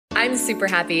I'm super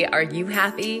happy. Are you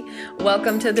happy?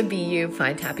 Welcome to the Be You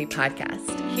Find Happy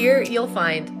podcast. Here you'll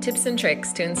find tips and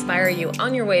tricks to inspire you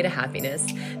on your way to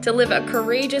happiness, to live a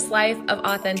courageous life of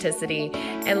authenticity,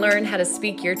 and learn how to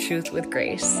speak your truth with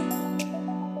grace.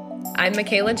 I'm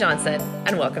Michaela Johnson,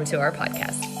 and welcome to our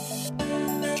podcast.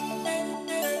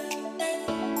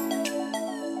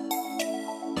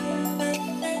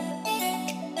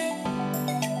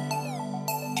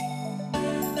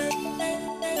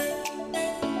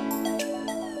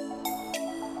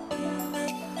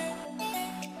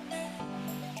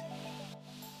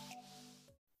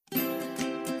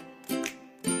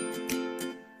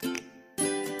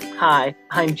 Hi,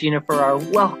 I'm Gina Farrar.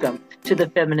 Welcome to the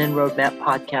Feminine Roadmap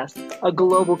Podcast, a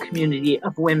global community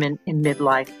of women in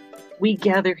midlife. We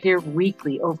gather here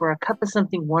weekly over a cup of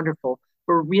something wonderful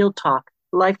for real talk,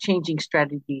 life-changing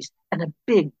strategies, and a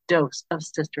big dose of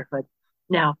sisterhood.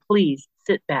 Now, please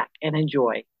sit back and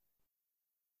enjoy.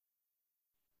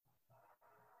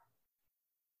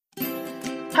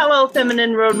 Hello,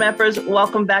 Feminine Roadmappers.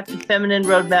 Welcome back to Feminine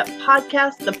Roadmap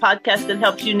Podcast, the podcast that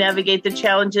helps you navigate the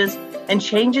challenges and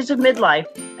changes of midlife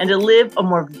and to live a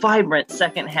more vibrant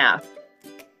second half.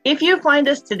 If you find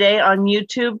us today on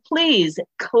YouTube, please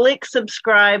click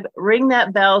subscribe, ring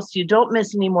that bell so you don't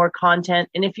miss any more content.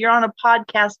 And if you're on a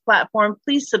podcast platform,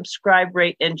 please subscribe,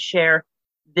 rate, and share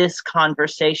this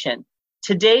conversation.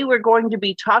 Today, we're going to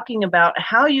be talking about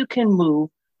how you can move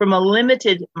from a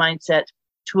limited mindset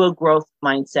to a growth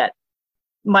mindset.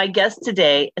 My guest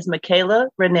today is Michaela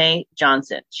Renee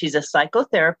Johnson. She's a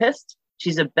psychotherapist.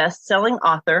 She's a best-selling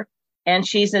author, and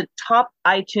she's a top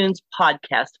iTunes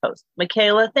podcast host.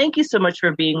 Michaela, thank you so much for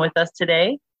being with us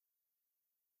today.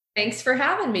 Thanks for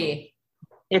having me.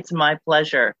 It's my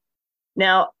pleasure.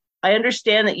 Now, I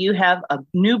understand that you have a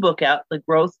new book out, the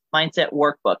Growth Mindset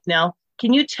Workbook. Now,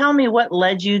 can you tell me what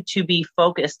led you to be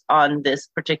focused on this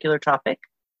particular topic?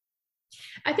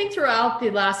 I think throughout the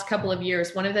last couple of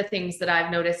years, one of the things that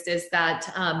I've noticed is that,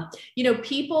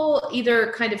 people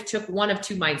either kind of took one of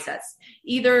two mindsets.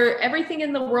 Either everything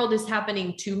in the world is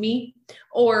happening to me,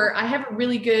 or I have a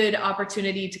really good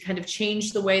opportunity to kind of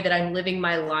change the way that I'm living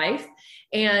my life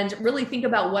and really think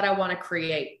about what I want to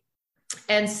create.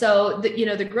 And so,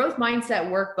 the Growth Mindset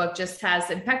Workbook just has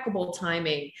impeccable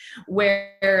timing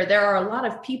where there are a lot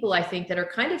of people, I think, that are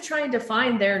kind of trying to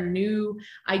find their new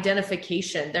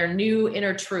identification, their new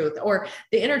inner truth, or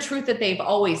the inner truth that they've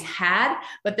always had,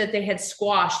 but that they had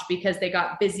squashed because they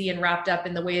got busy and wrapped up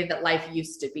in the way that life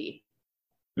used to be.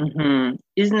 Mm-hmm.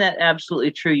 Isn't that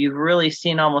absolutely true? You've really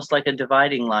seen almost like a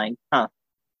dividing line, huh?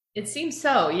 It seems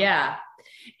so, yeah.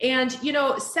 And,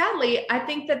 sadly, I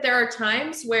think that there are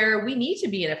times where we need to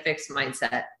be in a fixed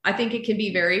mindset. I think it can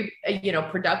be very,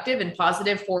 productive and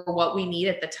positive for what we need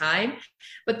at the time.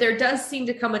 But there does seem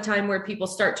to come a time where people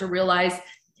start to realize,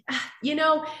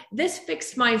 this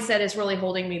fixed mindset is really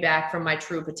holding me back from my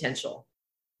true potential.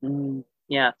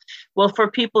 Yeah. Well,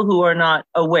 for people who are not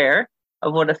aware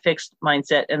of what a fixed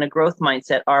mindset and a growth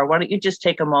mindset are, why don't you just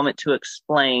take a moment to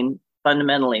explain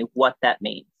fundamentally what that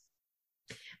means?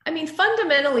 I mean,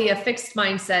 fundamentally, a fixed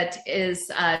mindset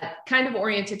is kind of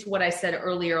oriented to what I said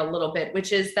earlier a little bit,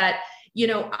 which is that,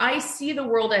 I see the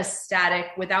world as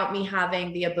static without me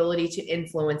having the ability to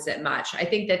influence it much. I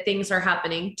think that things are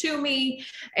happening to me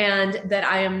and that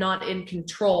I am not in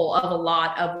control of a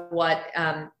lot of what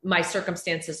my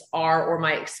circumstances are or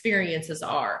my experiences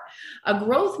are. A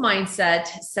growth mindset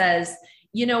says,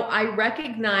 I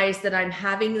recognize that I'm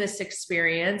having this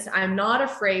experience. I'm not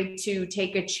afraid to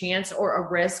take a chance or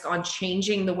a risk on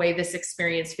changing the way this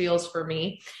experience feels for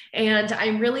me. And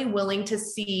I'm really willing to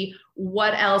see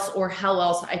what else or how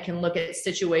else I can look at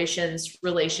situations,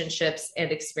 relationships,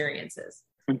 and experiences.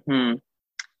 Mm-hmm.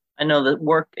 I know the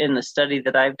work in the study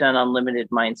that I've done on limited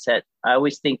mindset, I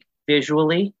always think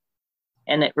visually,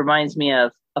 and it reminds me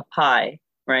of a pie,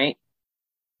 right?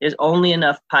 There's only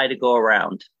enough pie to go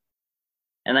around.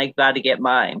 And I got to get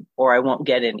mine or I won't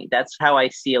get any. That's how I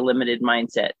see a limited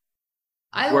mindset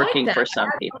working for some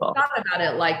people. I haven't thought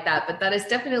about it like that, but that is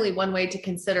definitely one way to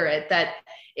consider it, that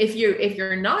if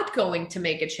you're not going to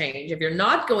make a change, if you're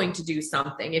not going to do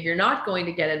something, if you're not going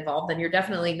to get involved, then you're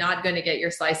definitely not going to get your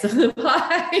slice of the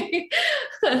pie.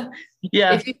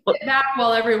 Yeah. If you sit back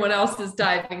while everyone else is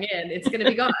diving in, it's going to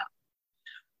be gone.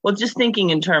 Well, just thinking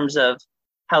in terms of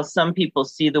how some people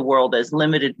see the world as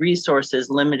limited resources,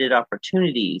 limited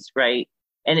opportunities, right?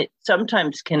 And it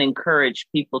sometimes can encourage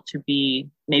people to be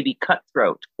maybe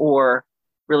cutthroat or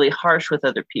really harsh with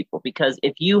other people because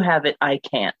if you have it, I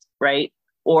can't, right?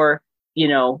 Or,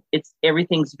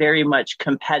 everything's very much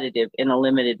competitive in a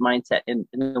limited mindset in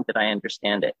the way that I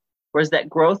understand it. Whereas that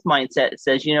growth mindset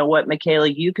says, you know what, Michaela,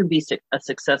 you can be a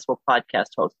successful podcast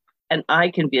host, and I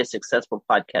can be a successful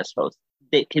podcast host.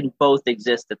 They can both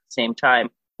exist at the same time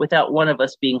without one of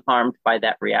us being harmed by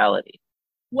that reality.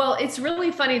 Well, it's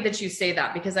really funny that you say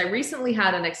that, because I recently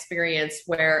had an experience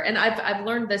where, and I've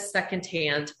learned this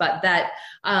secondhand, but that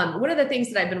one of the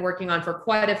things that I've been working on for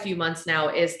quite a few months now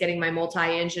is getting my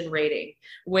multi-engine rating,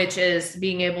 which is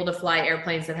being able to fly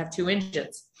airplanes that have 2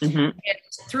 engines. Mm-hmm.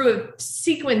 And through a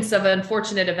sequence of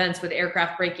unfortunate events with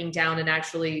aircraft breaking down and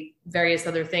actually various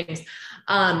other things,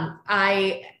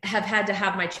 I have had to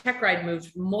have my check ride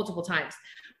moved multiple times.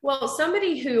 Well,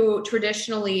 somebody who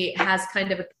traditionally has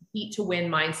kind of a compete to win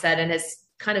mindset and has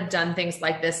kind of done things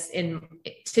like this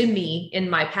to me in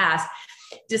my past,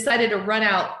 decided to run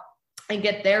out and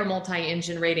get their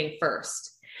multi-engine rating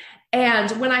first. And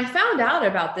when I found out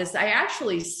about this, I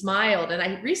actually smiled, and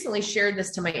I recently shared this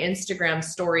to my Instagram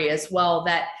story as well,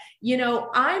 that, you know,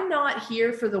 I'm not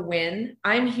here for the win.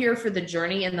 I'm here for the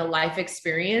journey and the life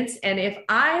experience. And if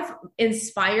I've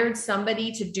inspired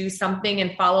somebody to do something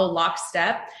and follow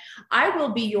lockstep, I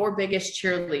will be your biggest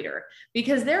cheerleader,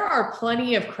 because there are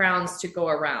plenty of crowns to go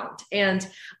around. And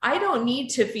I don't need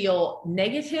to feel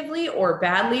negatively or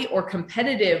badly or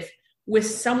competitive with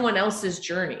someone else's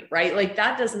journey, right? Like,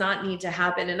 that does not need to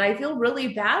happen. And I feel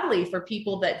really badly for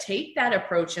people that take that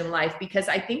approach in life, because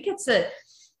I think it's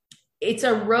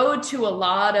a road to a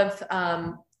lot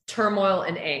of turmoil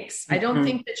and angst. I don't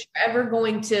think that you're ever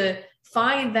going to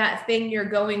find that thing you're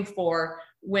going for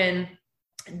when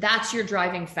that's your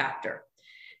driving factor.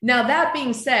 Now, that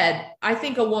being said, I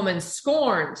think a woman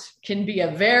scorned can be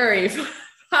a very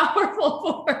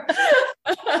powerful force.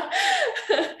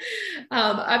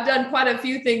 I've done quite a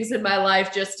few things in my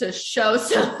life just to show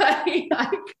somebody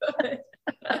I could.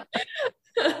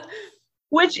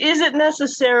 Which isn't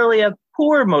necessarily a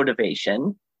poor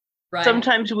motivation. Right.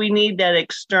 Sometimes we need that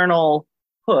external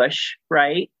push,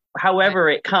 right? However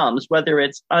it comes, whether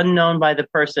it's unknown by the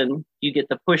person you get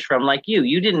the push from, like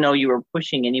you didn't know you were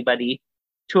pushing anybody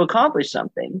to accomplish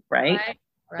something, right? Right.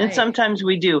 And sometimes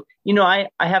we do. You know, I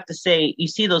have to say, you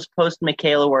see those posts,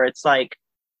 Michaela, where it's like,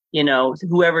 you know,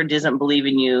 whoever doesn't believe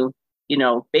in you, you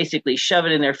know, basically shove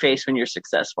it in their face when you're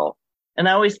successful. And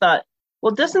I always thought,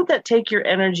 well, doesn't that take your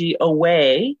energy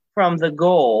away from the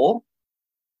goal,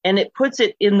 and it puts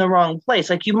it in the wrong place?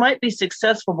 Like, you might be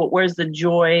successful, but where's the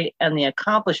joy and the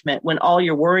accomplishment when all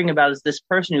you're worrying about is this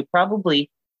person who probably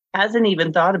hasn't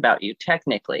even thought about you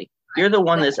technically? You're the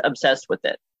one that's obsessed with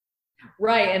it.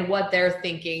 Right. And what they're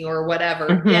thinking or whatever.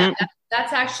 Mm-hmm. Yeah.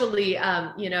 That's actually,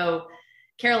 you know,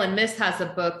 Carolyn Myss has a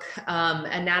book,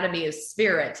 Anatomy of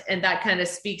Spirit. And that kind of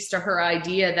speaks to her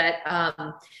idea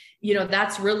that, you know,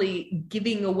 that's really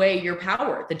giving away your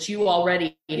power that you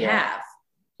already have.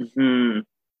 Mm-hmm.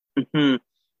 Mm-hmm.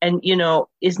 And, you know,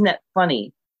 isn't that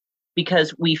funny?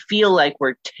 Because we feel like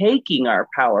we're taking our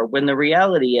power when the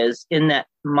reality is, in that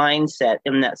mindset,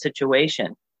 in that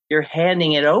situation, you're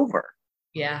handing it over.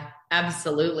 Yeah,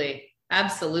 absolutely.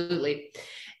 Absolutely.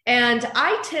 And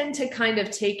I tend to kind of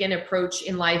take an approach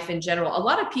in life in general. A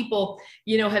lot of people,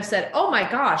 you know, have said, oh my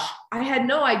gosh, I had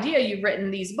no idea you've written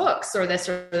these books or this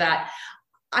or that.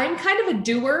 I'm kind of a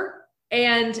doer,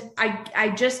 and I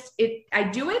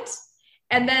do it.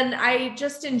 And then I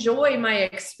just enjoy my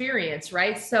experience,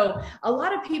 right? So a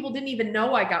lot of people didn't even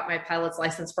know I got my pilot's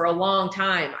license for a long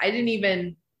time. I didn't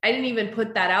even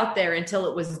put that out there until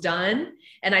it was done.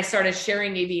 And I started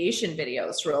sharing aviation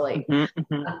videos, really.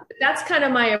 Mm-hmm. That's kind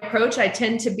of my approach. I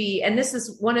tend to be, and this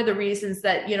is one of the reasons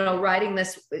that, you know, writing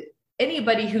this,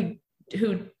 anybody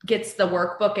who gets the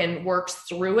workbook and works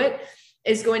through it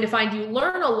is going to find you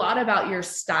learn a lot about your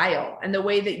style and the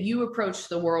way that you approach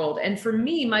the world. And for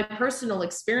me, my personal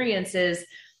experience is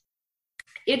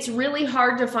it's really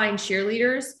hard to find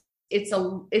cheerleaders. It's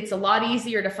a lot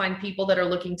easier to find people that are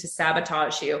looking to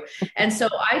sabotage you. And so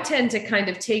I tend to kind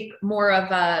of take more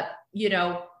of a, you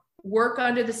know, work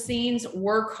under the scenes,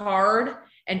 work hard,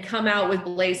 and come out with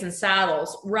blazing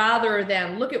saddles, rather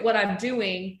than look at what I'm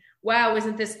doing. Wow,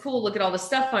 isn't this cool? Look at all the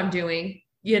stuff I'm doing,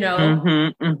 you know?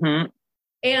 Mm-hmm, mm-hmm.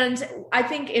 And I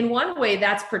think in one way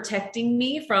that's protecting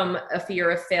me from a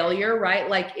fear of failure, right?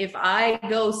 Like, if I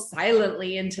go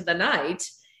silently into the night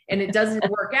and it doesn't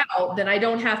work out, then I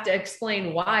don't have to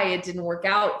explain why it didn't work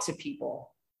out to people.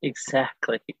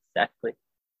 Exactly.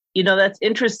 You know, that's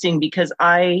interesting, because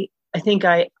I think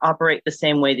I operate the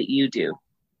same way that you do.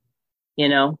 You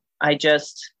know, I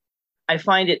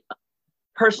find it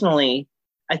personally,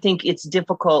 I think it's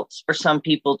difficult for some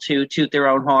people to toot their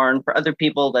own horn. For other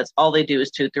people, that's all they do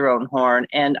is toot their own horn.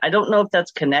 And I don't know if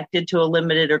that's connected to a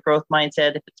limited or growth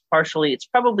mindset. If it's partially, it's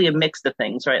probably a mix of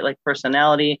things, right? Like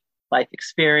personality, life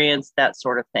experience, that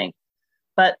sort of thing.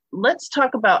 But let's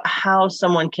talk about how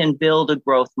someone can build a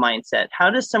growth mindset. How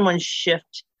does someone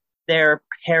shift their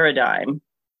paradigm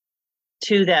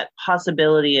to that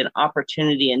possibility and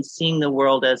opportunity and seeing the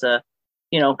world as a,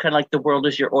 kind of like the world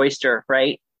is your oyster,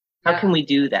 right? How can we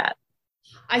do that?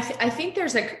 I think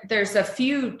there's a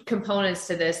few components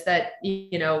to this that,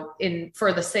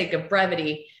 for the sake of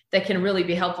brevity, that can really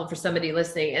be helpful for somebody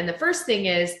listening. And the first thing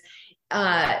is,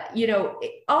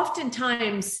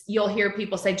 oftentimes you'll hear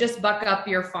people say, just buck up,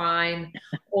 you're fine.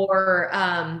 Or,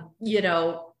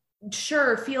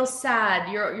 sure, feel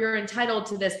sad. You're entitled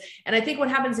to this. And I think what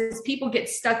happens is people get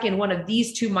stuck in one of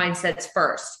these two mindsets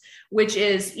first, which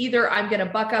is either I'm going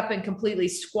to buck up and completely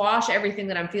squash everything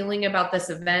that I'm feeling about this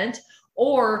event,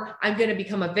 or I'm going to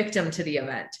become a victim to the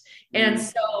event. And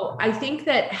so I think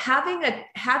that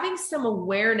having some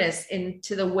awareness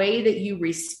into the way that you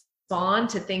respond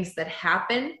to things that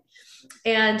happen,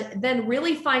 and then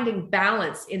really finding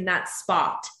balance in that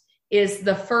spot is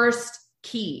the first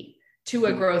key to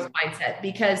a growth mindset,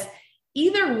 because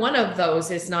either one of those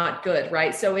is not good,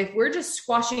 right? So if we're just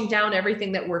squashing down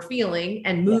everything that we're feeling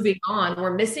and moving on,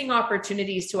 we're missing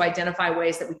opportunities to identify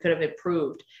ways that we could have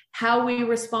improved how we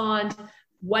respond,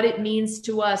 what it means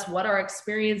to us, what our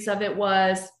experience of it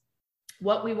was,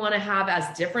 what we want to have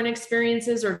as different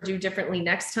experiences or do differently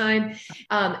next time.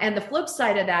 And the flip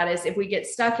side of that is if we get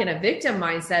stuck in a victim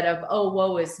mindset of, oh,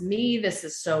 woe is me, this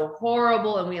is so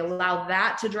horrible, and we allow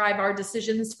that to drive our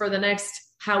decisions for the next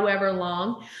however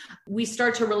long, we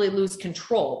start to really lose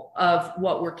control of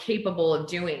what we're capable of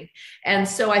doing. And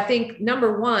so I think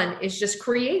number one is just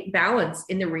create balance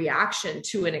in the reaction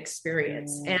to an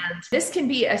experience. And this can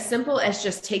be as simple as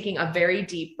just taking a very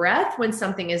deep breath when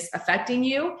something is affecting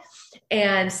you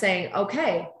and saying,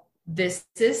 okay, this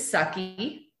is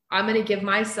sucky. I'm going to give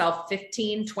myself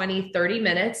 15, 20, 30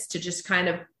 minutes to just kind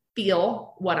of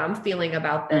feel what I'm feeling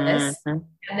about this. And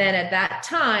then at that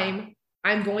time,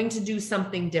 I'm going to do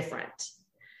something different.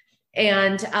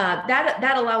 And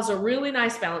that allows a really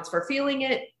nice balance for feeling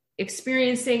it,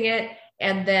 experiencing it,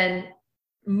 and then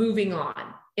moving on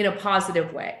in a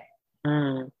positive way.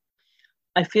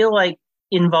 I feel like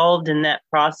involved in that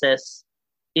process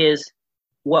is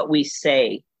what we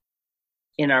say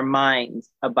in our minds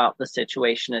about the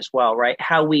situation as well, right?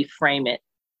 How we frame it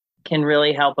can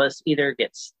really help us either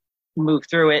move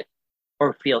through it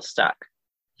or feel stuck.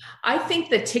 I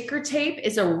think the ticker tape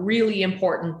is a really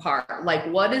important part. Like,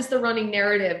 what is the running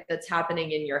narrative that's happening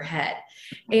in your head?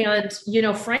 And,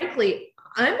 frankly,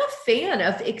 I'm a fan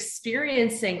of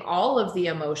experiencing all of the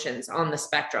emotions on the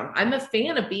spectrum. I'm a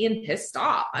fan of being pissed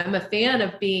off. I'm a fan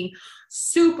of being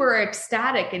super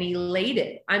ecstatic and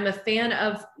elated. I'm a fan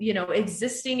of,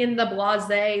 existing in the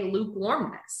blasé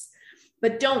lukewarmness.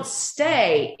 But don't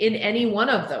stay in any one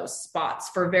of those spots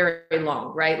for very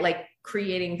long, right? Like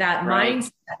creating that mindset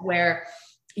where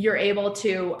you're able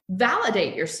to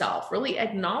validate yourself, really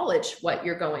acknowledge what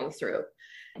you're going through.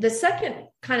 The second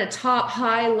kind of top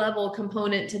high level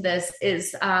component to this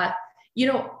is, a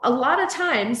lot of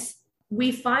times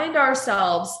we find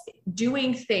ourselves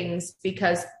doing things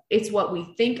because it's what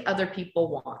we think other people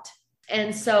want.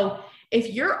 And so if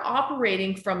you're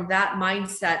operating from that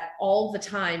mindset all the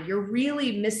time, you're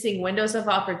really missing windows of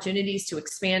opportunities to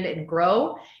expand and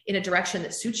grow in a direction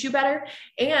that suits you better.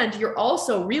 And you're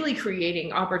also really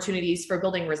creating opportunities for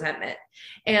building resentment.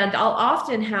 And I'll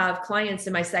often have clients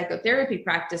in my psychotherapy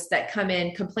practice that come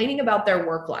in complaining about their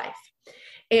work life.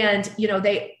 And,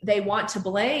 they want to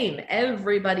blame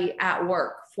everybody at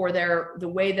work for the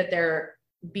way that they're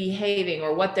behaving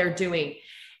or what they're doing.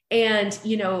 And,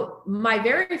 my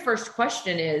very first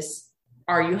question is,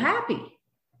 are you happy?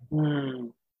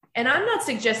 And I'm not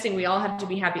suggesting we all have to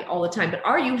be happy all the time, but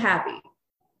are you happy?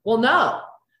 Well, no.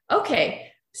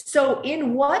 Okay. So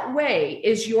in what way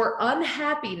is your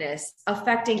unhappiness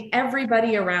affecting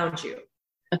everybody around you?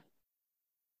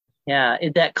 Yeah.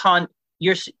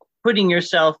 You're putting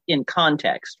yourself in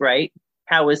context, right?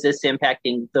 How is this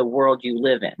impacting the world you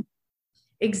live in?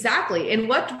 Exactly. In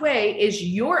what way is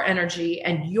your energy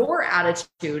and your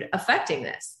attitude affecting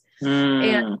this?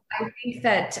 And I think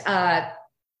that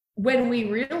when we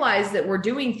realize that we're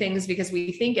doing things because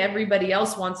we think everybody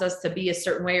else wants us to be a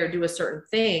certain way or do a certain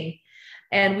thing,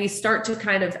 and we start to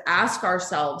kind of ask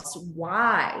ourselves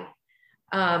why,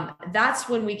 that's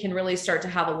when we can really start to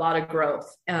have a lot of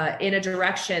growth in a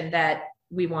direction that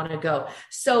we want to go.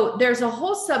 So there's a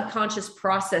whole subconscious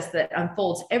process that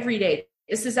unfolds every day.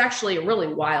 This is actually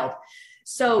really wild.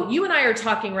 So you and I are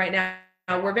talking right now.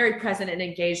 We're very present and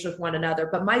engaged with one another,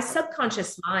 but my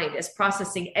subconscious mind is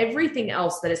processing everything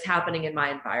else that is happening in my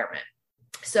environment.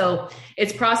 So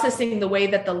it's processing the way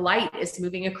that the light is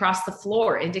moving across the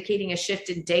floor, indicating a shift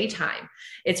in daytime.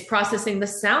 It's processing the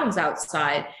sounds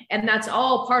outside. And that's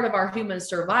all part of our human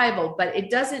survival, but it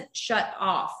doesn't shut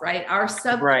off, right? Our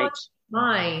subconscious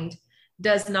mind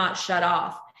does not shut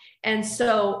off. And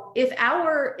so if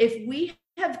we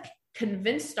have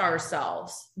convinced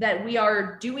ourselves that we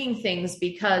are doing things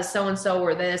because so-and-so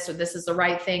or this is the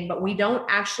right thing, but we don't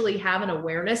actually have an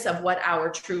awareness of what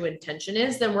our true intention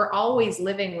is, then we're always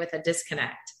living with a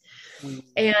disconnect.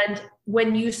 And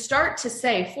when you start to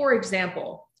say, for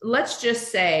example, let's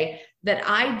just say that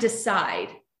I decide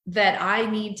that I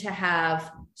need to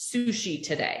have sushi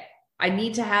today. I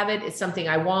need to have it. It's something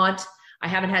I want. I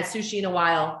haven't had sushi in a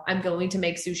while. I'm going to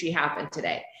make sushi happen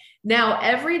today. Now,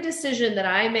 every decision that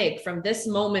I make from this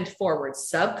moment forward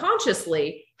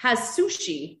subconsciously has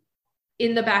sushi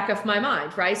in the back of my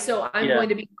mind, right? So I'm going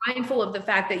to be mindful of the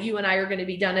fact that you and I are going to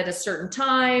be done at a certain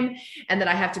time, and that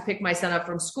I have to pick my son up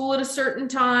from school at a certain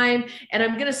time. And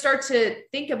I'm going to start to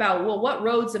think about, well, what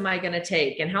roads am I going to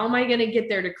take? And how am I going to get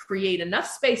there to create enough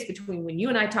space between when you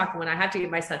and I talk and when I have to get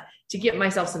my son to get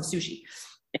myself some sushi?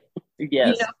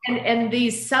 Yes. And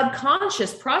these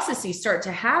subconscious processes start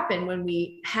to happen when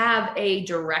we have a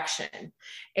direction.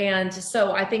 And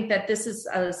so I think that this is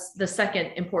the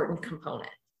second important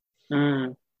component.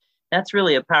 That's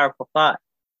really a powerful thought,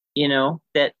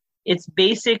 that it's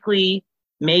basically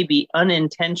maybe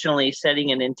unintentionally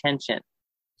setting an intention.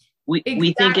 We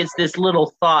think it's this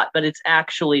little thought, but it's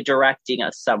actually directing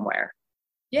us somewhere.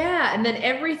 Yeah. And then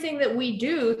everything that we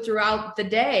do throughout the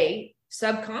day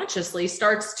subconsciously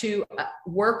starts to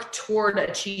work toward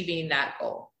achieving that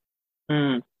goal.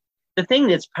 The thing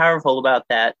that's powerful about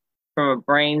that from a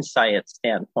brain science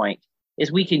standpoint is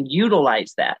we can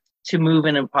utilize that to move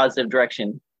in a positive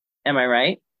direction. Am I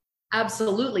right?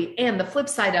 Absolutely. And the flip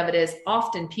side of it is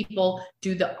often people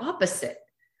do the opposite,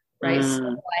 right? So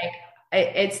like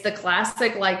it's the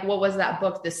classic, like, what was that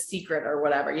book, The Secret or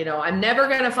whatever, I'm never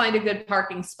going to find a good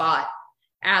parking spot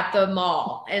at the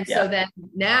mall. And so then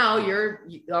now you're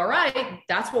all right.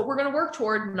 That's what we're going to work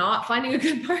toward, not finding a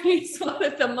good parking spot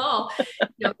at the mall.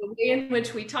 The way in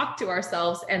which we talk to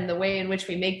ourselves and the way in which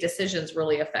we make decisions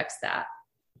really affects that.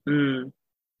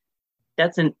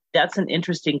 That's an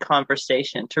interesting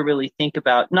conversation to really think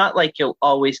about. Not like you'll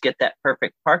always get that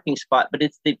perfect parking spot, but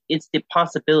it's the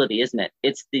possibility, isn't it?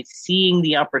 It's the seeing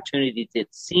the opportunities.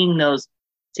 It's seeing those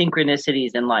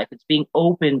synchronicities in life. It's being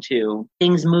open to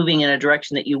things moving in a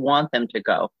direction that you want them to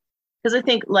go. Because I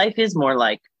think life is more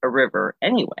like a river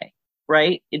anyway,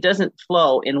 right? It doesn't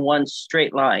flow in one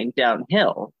straight line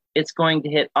downhill. It's going to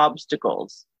hit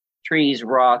obstacles, trees,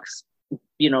 rocks,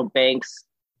 banks,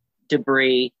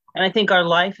 debris. And I think our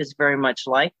life is very much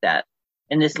like that.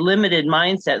 And this limited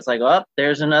mindset is like, oh,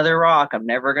 there's another rock. I'm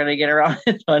never going to get around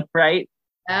this one, right?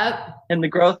 Yep. And the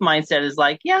growth mindset is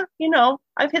like,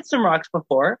 I've hit some rocks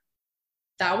before.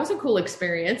 That was a cool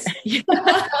experience.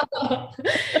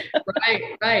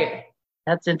 Right.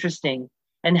 That's interesting.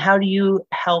 And how do you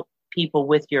help people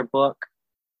with your book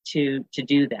to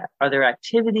do that? Are there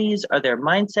activities? Are there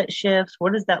mindset shifts?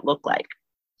 What does that look like?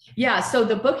 Yeah. So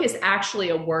the book is actually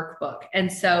a workbook.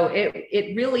 And so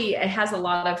it has a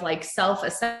lot of like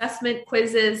self-assessment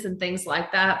quizzes and things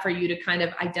like that for you to kind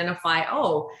of identify,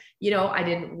 I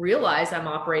didn't realize I'm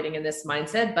operating in this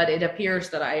mindset, but it appears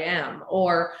that I am.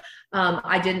 Or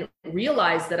I didn't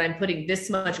realize that I'm putting this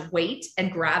much weight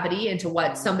and gravity into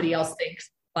what somebody else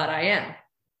thinks, but I am.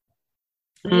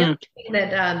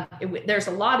 There's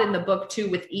a lot in the book too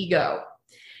with ego.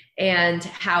 And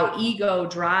how ego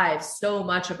drives so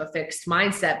much of a fixed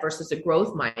mindset versus a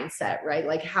growth mindset, right?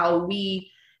 Like how we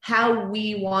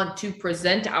want to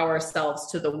present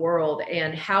ourselves to the world,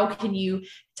 and how can you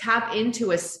tap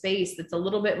into a space that's a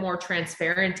little bit more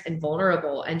transparent and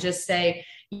vulnerable and just say,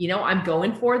 I'm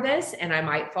going for this and I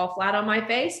might fall flat on my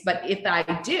face, but if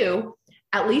I do,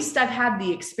 at least I've had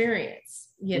the experience,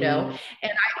 And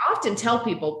I often tell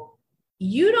people,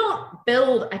 you don't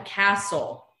build a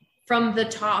castle from the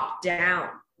top down,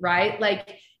 right?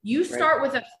 Like you start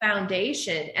with a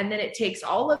foundation, and then it takes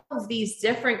all of these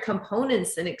different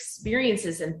components and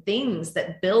experiences and things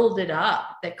that build it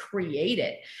up, that create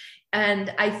it.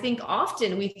 And I think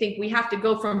often we think we have to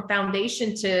go from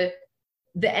foundation to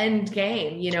the end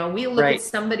game. We look at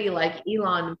somebody like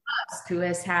Elon Musk, who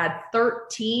has had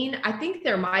 13, I think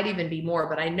there might even be more,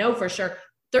 but I know for sure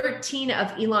 13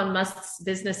 of Elon Musk's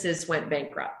businesses went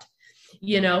bankrupt.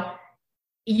 You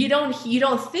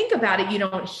don't think about it. You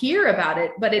don't hear about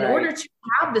it, but in order to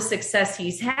have the success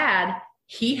he's had,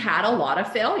 he had a lot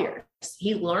of failures.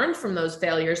 He learned from those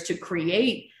failures to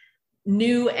create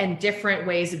new and different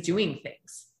ways of doing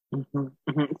things.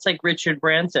 It's like Richard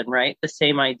Branson, right? The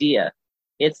same idea.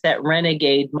 It's that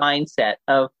renegade mindset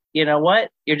of, you know what?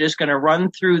 You're just going to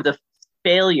run through the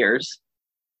failures.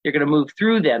 You're going to move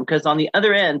through them because on the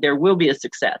other end, there will be a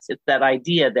success. It's that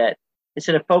idea that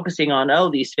instead of focusing on, oh,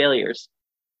 these failures,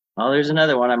 oh, there's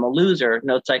another one, I'm a loser.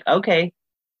 No, it's like, okay,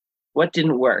 what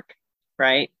didn't work,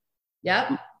 right?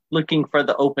 Yep. Looking for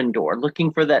the open door,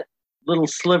 looking for that little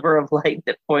sliver of light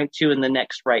that points you in the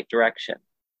next right direction.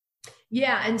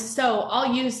 Yeah, and so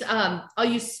I'll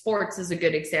use sports as a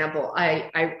good example.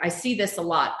 I see this a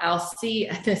lot. I'll see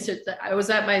this. I was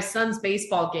at my son's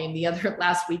baseball game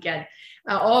last weekend.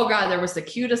 Oh God, there was the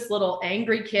cutest little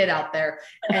angry kid out there,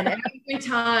 and every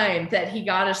time that he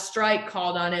got a strike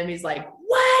called on him, he's like,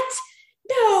 "What?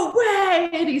 No way!"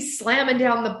 And he's slamming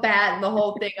down the bat and the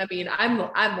whole thing. I mean, I'm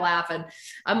laughing.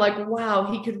 I'm like, wow,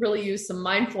 he could really use some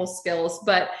mindful skills,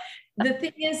 but the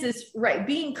thing is right,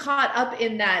 being caught up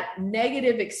in that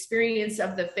negative experience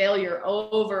of the failure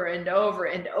over and over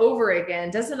and over again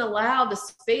doesn't allow the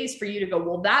space for you to go,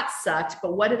 well, that sucked,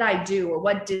 but what did I do? Or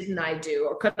what didn't I do?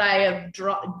 Or could I have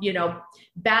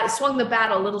swung the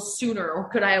bat a little sooner? Or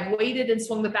could I have waited and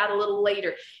swung the bat a little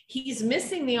later? He's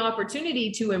missing the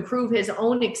opportunity to improve his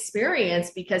own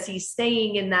experience because he's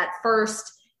staying in that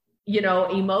first,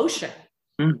 emotion.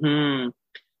 Mm-hmm.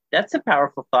 That's a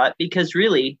powerful thought because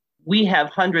really, we have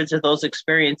hundreds of those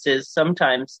experiences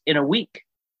sometimes in a week,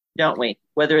 don't we?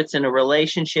 Whether it's in a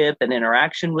relationship, an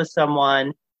interaction with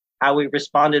someone, how we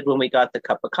responded when we got the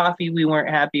cup of coffee we weren't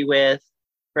happy with,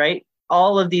 right?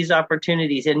 All of these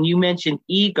opportunities. And you mentioned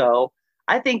ego.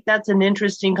 I think that's an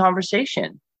interesting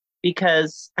conversation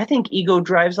because I think ego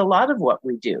drives a lot of what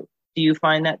we do. Do you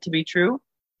find that to be true?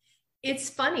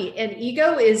 It's funny. And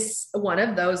ego is one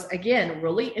of those, again,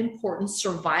 really important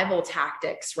survival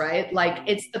tactics, right? Like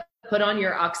it's the put on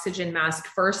your oxygen mask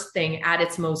first thing at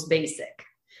its most basic.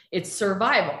 It's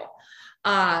survival.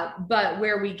 But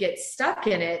where we get stuck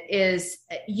in it is,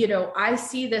 I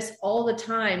see this all the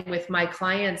time with my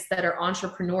clients that are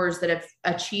entrepreneurs that have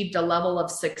achieved a level of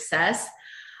success.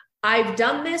 I've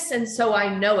done this, and so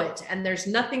I know it, and there's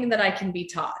nothing that I can be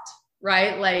taught,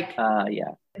 right? Like,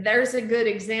 yeah. There's a good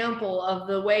example of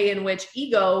the way in which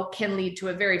ego can lead to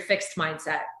a very fixed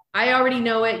mindset. I already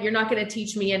know it. You're not going to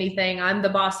teach me anything. I'm the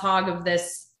boss hog of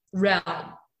this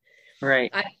realm.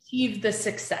 Right. I achieved the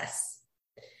success.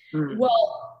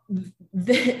 Well,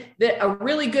 a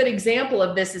really good example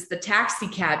of this is the taxi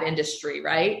cab industry,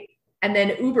 right? And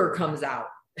then Uber comes out.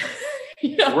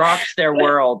 Rocks their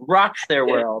world.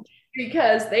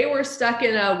 Because they were stuck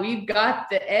in we've got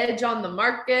the edge on the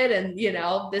market and,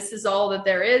 this is all that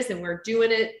there is and we're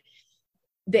doing it.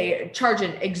 They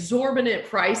charging exorbitant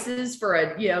prices for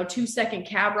a, 2-second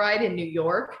cab ride in New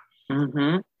York.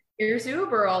 Mm-hmm. Here's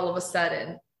Uber all of a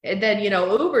sudden. And then,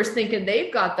 Uber's thinking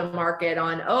they've got the market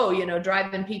on,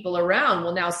 driving people around.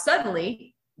 Well, now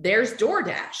suddenly there's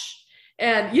DoorDash.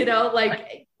 And,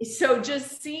 so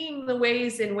just seeing the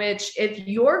ways in which if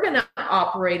you're going to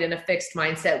operate in a fixed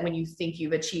mindset when you think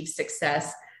you've achieved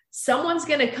success, someone's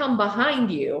going to come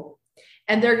behind you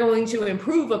and they're going to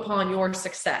improve upon your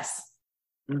success.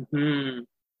 Mm-hmm.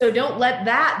 So don't let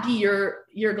that be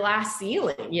your glass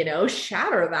ceiling,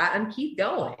 shatter that and keep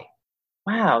going.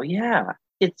 Wow. Yeah.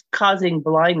 It's causing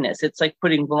blindness. It's like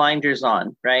putting blinders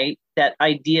on, right? That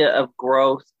idea of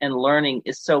growth and learning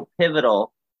is so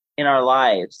pivotal in our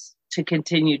lives to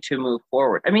continue to move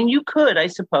forward. I mean, you could, I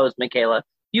suppose, Michaela,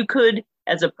 you could,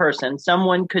 as a person,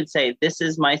 someone could say, this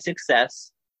is my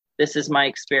success. This is my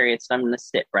experience. I'm going to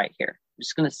sit right here. I'm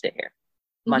just going to sit here.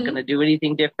 I'm not going to do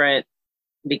anything different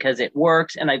because it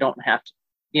works and I don't have to,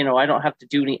 I don't have to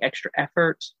do any extra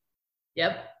effort.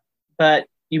 Yep. But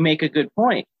you make a good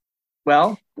point.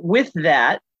 Well, with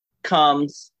that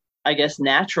comes, I guess,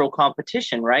 natural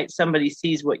competition, right? Somebody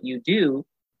sees what you do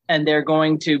and they're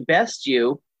going to best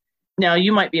you. Now,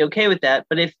 you might be okay with that,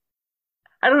 but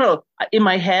I don't know, in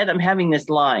my head, I'm having this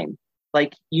line,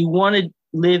 like you want to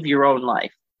live your own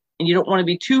life and you don't want to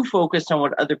be too focused on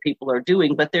what other people are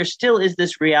doing, but there still is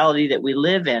this reality that we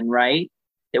live in, right?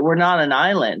 That we're not an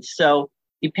island. So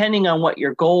depending on what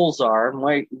your goals are and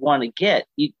where you want to get,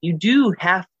 you do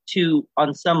have to,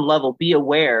 on some level, be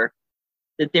aware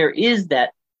that there is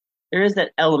that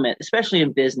element, especially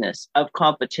in business, of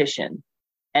competition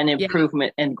and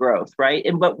improvement and growth, right?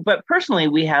 And but personally,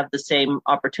 we have the same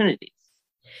opportunities.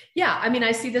 Yeah, I mean,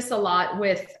 I see this a lot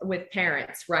with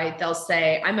parents, right? They'll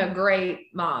say, "I'm a great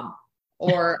mom,"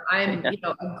 or "I'm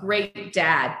a great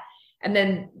dad," and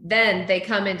then they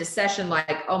come into session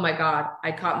like, "Oh my God,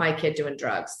 I caught my kid doing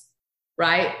drugs,"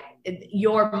 right?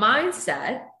 Your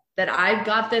mindset that I've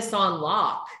got this on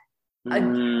lock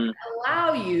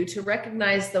allow you to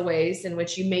recognize the ways in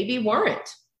which you maybe weren't,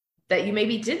 that you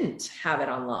maybe didn't have it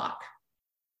on lock.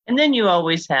 And then you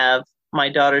always have, my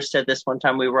daughter said this one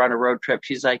time we were on a road trip.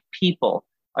 She's like, people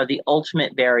are the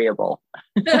ultimate variable.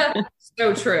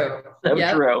 So true.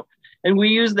 So true. And we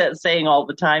use that saying all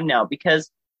the time now because,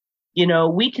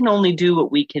 we can only do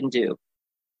what we can do.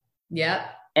 Yeah.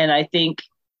 And I think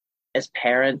as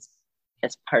parents,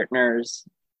 as partners,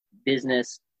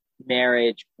 business,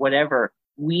 marriage, whatever,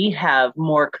 we have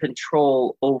more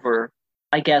control over,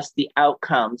 I guess, the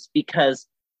outcomes, because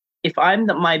if I'm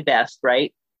my best,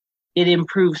 right, it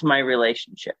improves my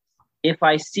relationship. If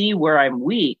I see where I'm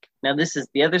weak, now this is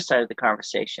the other side of the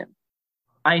conversation,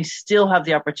 I still have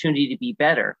the opportunity to be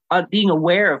better. Being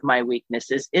aware of my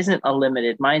weaknesses isn't a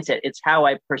limited mindset. It's how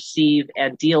I perceive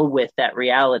and deal with that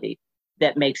reality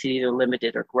that makes it either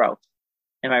limited or growth.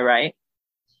 Am I right?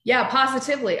 Yeah,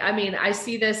 positively. I mean, I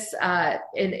see this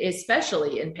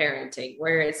especially in parenting,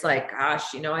 where it's like,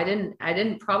 gosh, I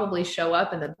didn't probably show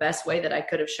up in the best way that I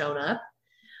could have shown up.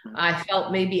 I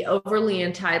felt maybe overly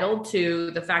entitled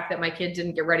to the fact that my kid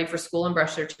didn't get ready for school and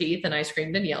brush their teeth, and I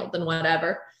screamed and yelled and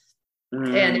whatever.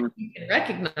 And if you can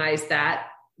recognize that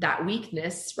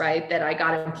weakness, right, that I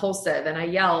got impulsive and I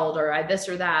yelled or I this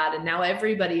or that, and now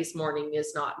everybody's morning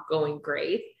is not going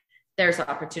great, there's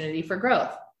opportunity for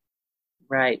growth.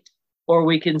 Right. Or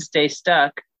we can stay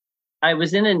stuck. I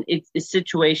was in a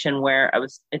situation where I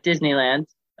was at Disneyland.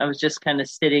 I was just kind of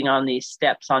sitting on these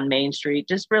steps on Main Street,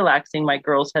 just relaxing. My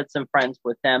girls had some friends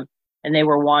with them and they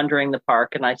were wandering the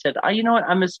park. And I said, you know what?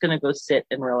 I'm just going to go sit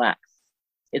and relax.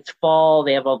 It's fall.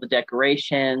 They have all the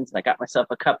decorations. I got myself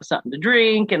a cup of something to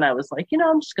drink. And I was like,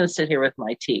 I'm just going to sit here with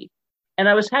my tea. And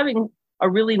I was having a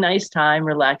really nice time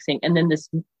relaxing. And then this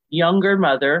younger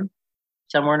mother,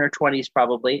 somewhere in her 20s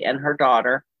probably, and her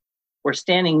daughter were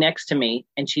standing next to me,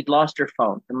 and she'd lost her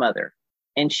phone, the mother.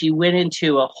 And she went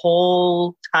into a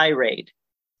whole tirade.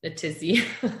 A tizzy.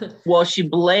 Well, she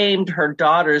blamed her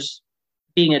daughter's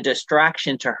being a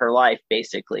distraction to her life,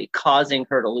 basically, causing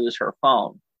her to lose her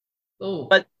phone. Ooh.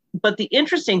 But the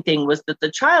interesting thing was that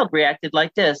the child reacted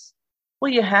like this.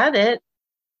 Well, you had it.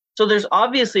 So there's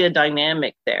obviously a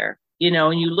dynamic there,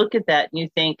 and you look at that and you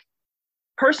think,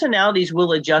 personalities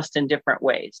will adjust in different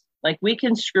ways. Like we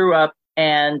can screw up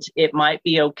and it might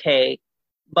be okay.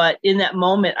 But in that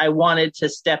moment, I wanted to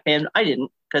step in. I didn't,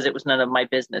 because it was none of my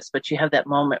business. But you have that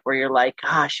moment where you're like,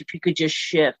 gosh, if you could just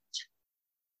shift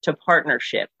to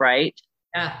partnership, right?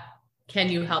 Yeah. Can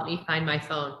you help me find my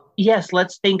phone? Yes.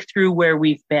 Let's think through where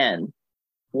we've been.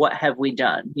 What have we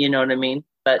done? You know what I mean?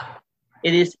 But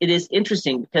it is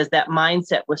interesting because that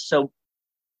mindset was so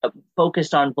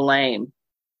focused on blame,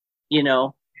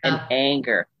 and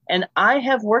anger. And I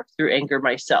have worked through anger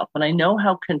myself, and I know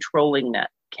how controlling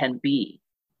that can be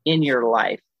in your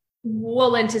life.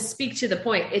 Well, and to speak to the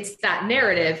point, it's that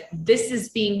narrative, this is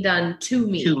being done to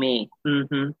me. To me.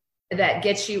 Mm-hmm. That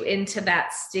gets you into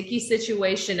that sticky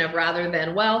situation of, rather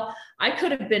than, well, I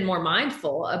could have been more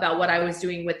mindful about what I was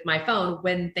doing with my phone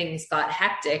when things got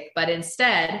hectic, but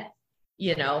instead,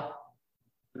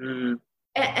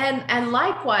 And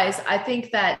likewise, I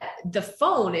think that the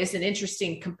phone is an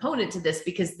interesting component to this,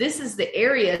 because this is the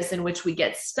areas in which we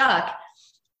get stuck.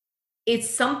 It's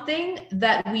something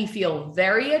that we feel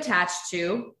very attached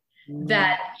to,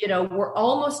 that, we're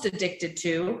almost addicted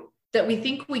to, that we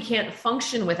think we can't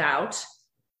function without.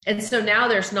 And so now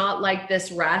there's not like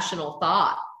this rational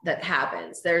thought that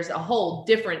happens. There's a whole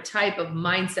different type of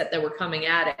mindset that we're coming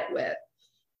at it with.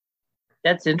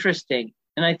 That's interesting.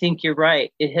 And I think you're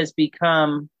right. It has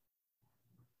become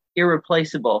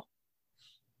irreplaceable.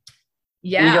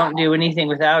 Yeah. We don't do anything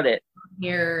without it.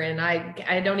 Here, and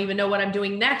I don't even know what I'm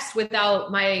doing next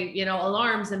without my,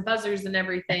 alarms and buzzers and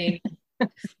everything.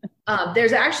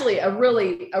 There's actually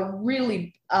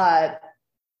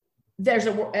there's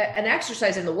an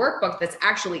exercise in the workbook that's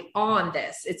actually on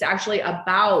this. It's actually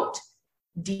about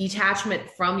detachment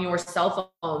from your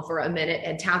cell phone for a minute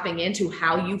and tapping into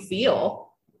how you feel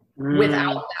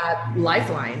without that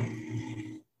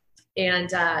lifeline.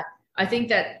 And I think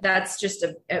that's just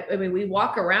we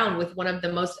walk around with one of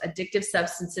the most addictive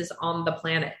substances on the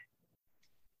planet.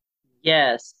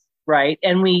 Yes, right.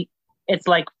 And it's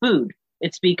like food.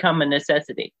 It's become a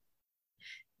necessity.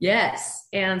 Yes.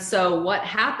 And so what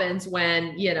happens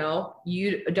when,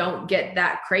 you don't get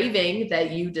that craving that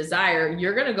you desire?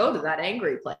 You're going to go to that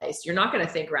angry place. You're not going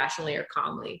to think rationally or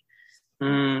calmly.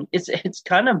 It's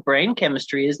kind of brain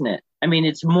chemistry, isn't it? I mean,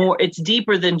 it's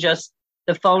deeper than just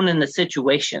the phone and the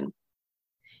situation.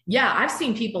 Yeah. I've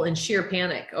seen people in sheer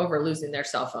panic over losing their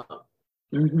cell phone.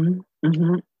 Mm-hmm.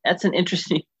 Mm-hmm. That's an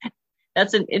interesting,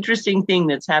 that's an interesting thing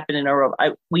that's happened in our world.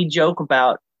 We joke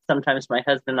about sometimes, my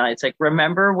husband and I, it's like,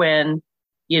 remember when,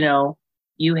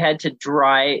 you had to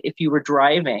drive, if you were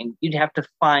driving, you'd have to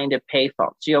find a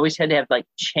payphone. So you always had to have like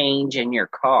change in your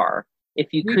car if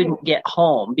you couldn't get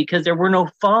home because there were no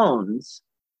phones.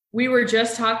 We were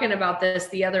just talking about this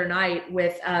the other night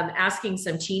with asking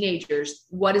some teenagers,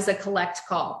 what is a collect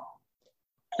call?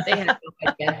 They had no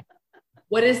idea.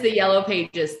 What is the Yellow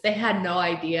Pages? They had no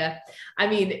idea. I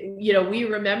mean, we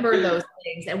remember those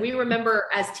things. And we remember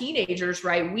as teenagers,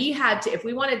 right? We had to, if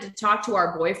we wanted to talk to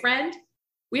our boyfriend,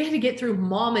 we had to get through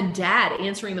mom and dad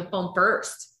answering the phone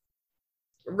first.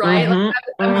 Right? Mm-hmm,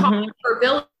 Like I'm calling for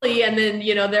Billy, and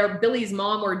then, Billy's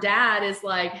mom or dad is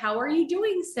like, how are you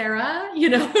doing, Sarah?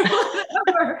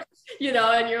 Whatever,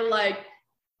 and you're like,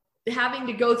 having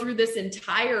to go through this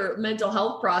entire mental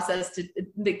health process. To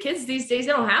the kids these days,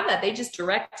 they don't have that. They just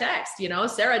direct text,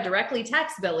 Sarah directly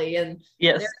texts Billy, and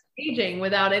yes, they're engaging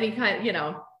without any kind,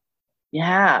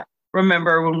 Yeah.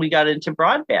 Remember when we got into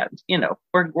broadband,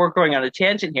 we're going on a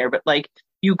tangent here, but like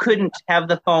you couldn't have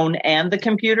the phone and the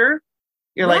computer.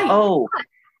 You're right. Like, oh.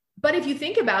 But if you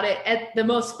think about it at the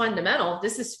most fundamental,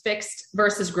 this is fixed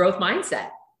versus growth mindset.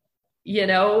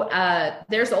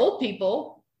 There's old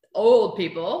people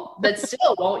that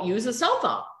still won't use a cell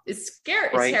phone. It's scary.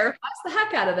 Right. It terrifies the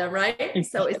heck out of them, right?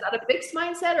 So is that a fixed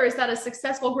mindset or is that a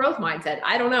successful growth mindset?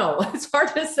 I don't know. It's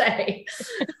hard to say.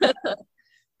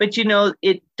 But,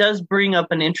 it does bring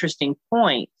up an interesting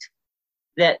point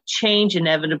that change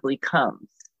inevitably comes.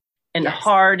 And yes.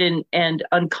 Hard and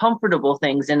uncomfortable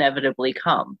things inevitably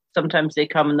come. Sometimes they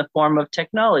come in the form of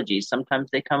technology. Sometimes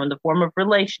they come in the form of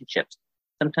relationships.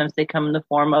 Sometimes they come in the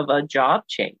form of a job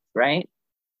change, right?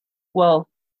 Well,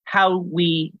 how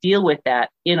we deal with that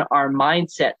in our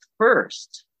mindset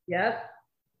first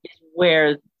is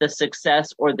where the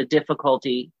success or the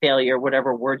difficulty, failure,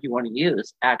 whatever word you want to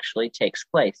use, actually takes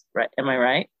place, right? Am I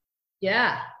right?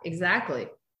 Yeah, exactly.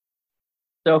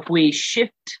 So if we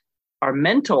shift our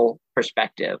mental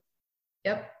perspective,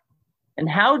 and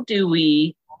how do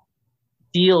we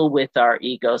deal with our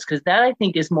egos? Because that, I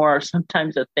think, is more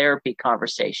sometimes a therapy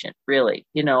conversation, really.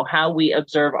 How we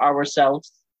observe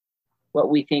ourselves, what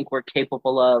we think we're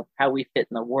capable of, how we fit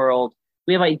in the world.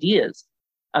 We have ideas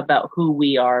about who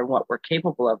we are and what we're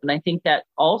capable of. And I think that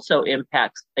also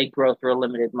impacts a growth or a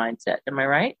limited mindset. Am I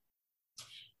right?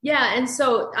 Yeah. And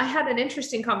so I had an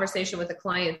interesting conversation with a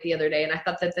client the other day, and I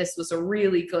thought that this was a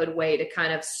really good way to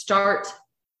kind of start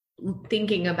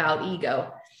thinking about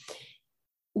ego.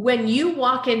 When you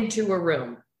walk into a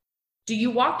room, do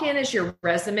you walk in as your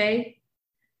resume?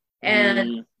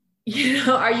 And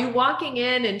are you walking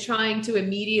in and trying to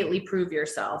immediately prove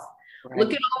yourself? Right.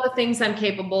 Look at all the things I'm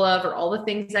capable of, or all the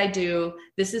things I do.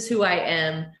 This is who I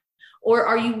am. Or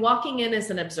are you walking in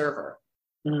as an observer?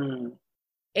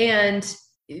 And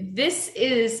this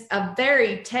is a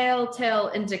very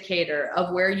telltale indicator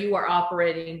of where you are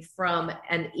operating from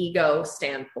an ego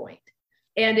standpoint.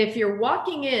 And if you're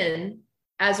walking in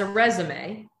as a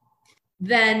resume,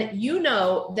 then you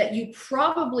know that you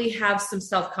probably have some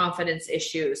self-confidence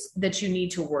issues that you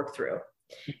need to work through,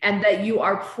 and that you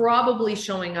are probably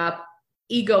showing up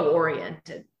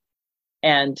ego-oriented.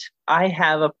 And I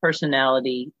have a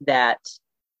personality that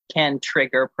can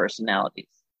trigger personalities.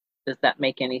 Does that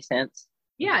make any sense?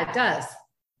 Yeah, it does.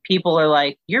 People are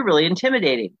like, you're really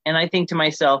intimidating. And I think to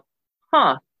myself,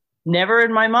 never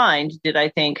in my mind did I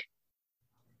think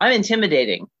I'm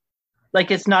intimidating.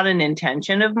 Like it's not an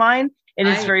intention of mine. And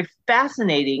it's very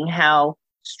fascinating how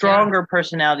stronger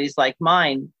personalities like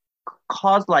mine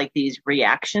cause like these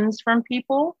reactions from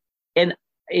people. And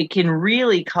it can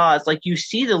really cause, like you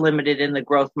see the limited and the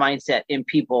growth mindset in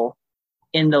people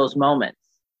in those moments.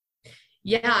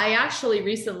 Yeah, I actually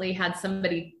recently had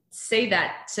somebody say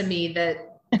that to me,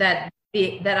 that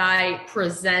I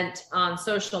present on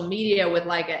social media with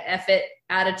like a F it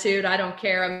attitude. I don't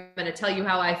care. I'm going to tell you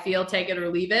how I feel, take it or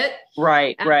leave it.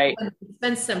 Right, and right. When they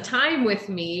spent some time with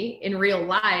me in real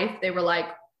life, they were like,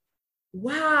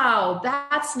 wow,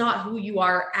 that's not who you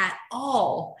are at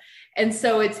all. And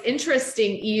so it's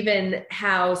interesting even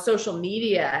how social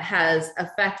media has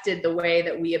affected the way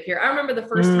that we appear. I remember the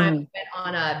first time we went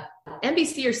on a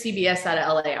NBC or CBS out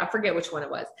of LA. I forget which one it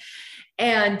was.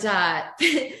 And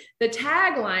the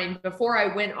tagline before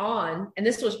I went on, and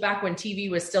this was back when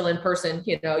TV was still in person,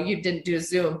 you didn't do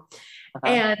Zoom.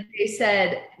 And they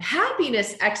said,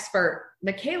 happiness expert,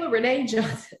 Michaela Renee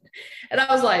Johnson. And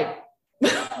I was like,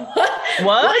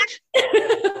 what?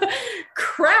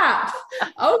 Crap.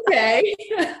 Okay.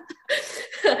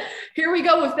 Here we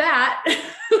go with that.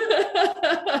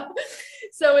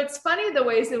 So it's funny the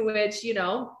ways in which,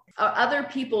 other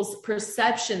people's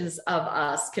perceptions of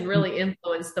us can really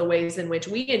influence the ways in which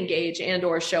we engage and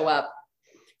or show up.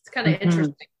 It's kind of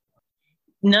interesting.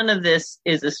 None of this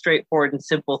is a straightforward and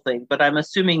simple thing, but I'm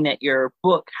assuming that your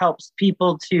book helps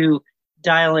people to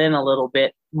dial in a little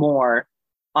bit more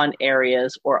on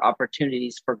areas or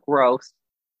opportunities for growth,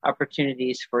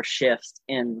 opportunities for shifts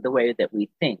in the way that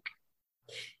we think.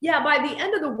 Yeah, by the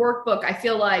end of the workbook, I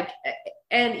feel like,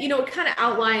 and, it kind of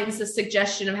outlines a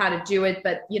suggestion of how to do it.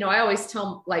 But, I always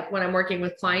tell, like when I'm working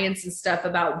with clients and stuff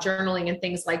about journaling and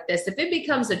things like this, if it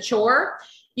becomes a chore,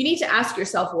 you need to ask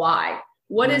yourself why.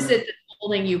 What is it that's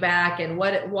holding you back? And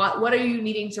what are you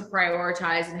needing to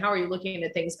prioritize? And how are you looking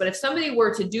at things? But if somebody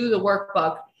were to do the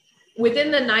workbook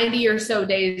within the 90 or so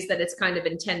days that it's kind of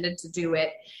intended to do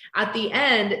it, at the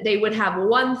end, they would have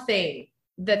one thing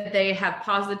that they have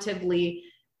positively,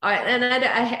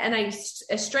 I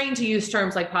strain to use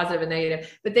terms like positive and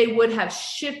negative, but they would have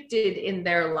shifted in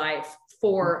their life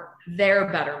for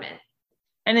their betterment.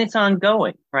 And it's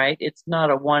ongoing, right? It's not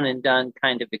a one and done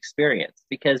kind of experience,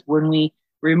 because when we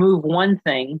remove one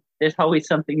thing, there's always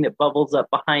something that bubbles up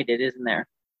behind it, isn't there?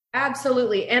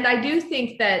 Absolutely. And I do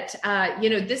think that,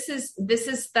 this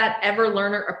is that ever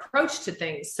learner approach to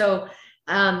things. So,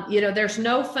 there's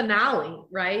no finale,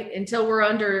 right? Until we're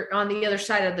on the other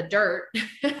side of the dirt,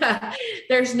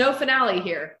 there's no finale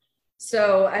here.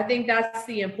 So I think that's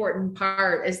the important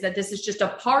part, is that this is just a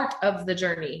part of the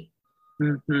journey.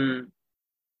 Mm-hmm.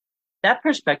 That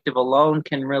perspective alone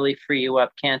can really free you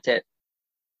up, can't it?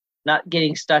 Not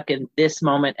getting stuck in this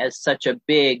moment as such a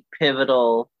big,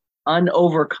 pivotal,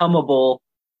 unovercomable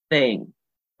thing,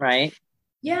 right?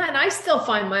 Yeah. And I still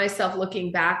find myself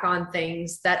looking back on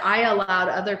things that I allowed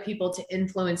other people to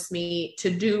influence me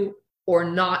to do or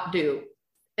not do.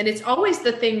 And it's always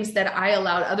the things that I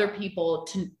allowed other people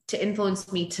to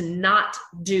influence me to not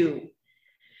do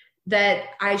that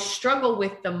I struggle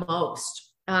with the most.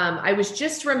 I was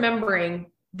just remembering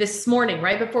this morning,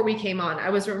 right before we came on, I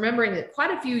was remembering that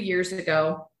quite a few years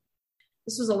ago,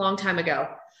 this was a long time ago,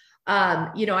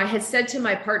 I had said to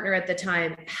my partner at the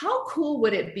time, how cool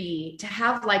would it be to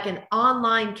have like an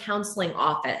online counseling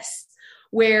office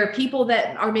where people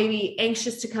that are maybe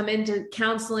anxious to come into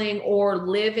counseling or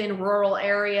live in rural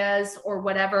areas or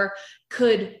whatever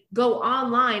could go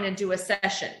online and do a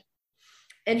session.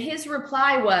 And his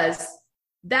reply was,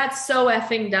 that's so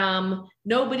effing dumb.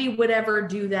 Nobody would ever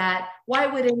do that. Why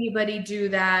would anybody do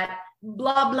that?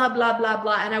 Blah, blah, blah, blah,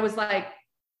 blah. And I was like,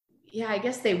 yeah, I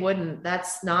guess they wouldn't.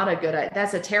 That's not a good idea.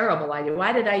 That's a terrible idea.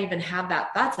 Why did I even have that?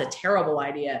 That's a terrible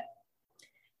idea.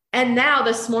 And now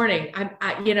this morning,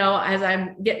 as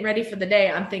I'm getting ready for the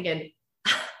day, I'm thinking,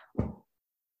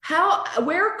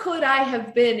 where could I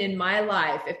have been in my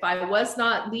life if I was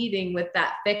not leading with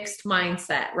that fixed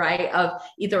mindset, right? Of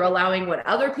either allowing what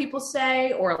other people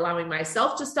say or allowing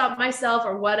myself to stop myself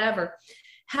or whatever.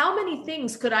 How many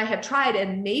things could I have tried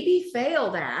and maybe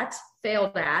failed at,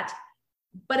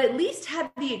 but at least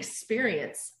had the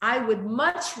experience? I would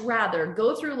much rather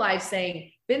go through life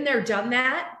saying, been there, done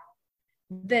that,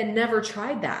 than never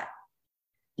tried that.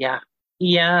 Yeah.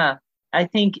 Yeah. I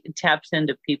think it taps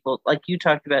into people, like you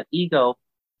talked about ego.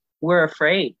 We're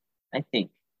afraid, I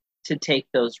think, to take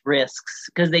those risks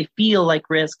because they feel like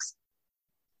risks.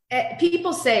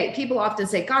 People often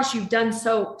say, gosh, you've done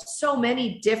so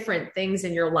many different things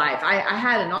in your life. I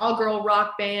had an all-girl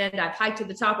rock band. I've hiked to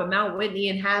the top of Mount Whitney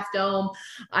and Half Dome.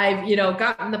 I've,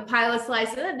 gotten the pilot's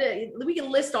license. We can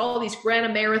list all these, ran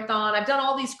a marathon. I've done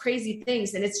all these crazy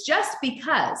things. And it's just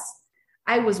because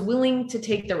I was willing to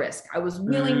take the risk. I was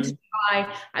willing to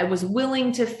try. I was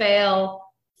willing to fail.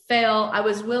 I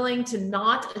was willing to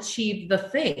not achieve the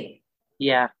thing.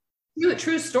 Yeah.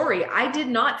 True story. I did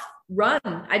not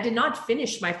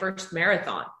finish my first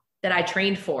marathon that I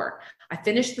trained for. I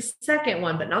finished the second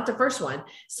one, but not the first one.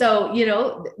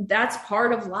 So, that's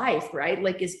part of life, right?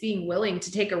 Like, is being willing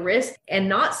to take a risk and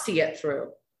not see it through.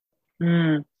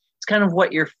 It's kind of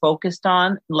what you're focused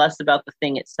on, less about the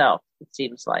thing itself, it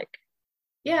seems like.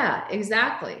 Yeah,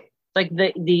 exactly. Like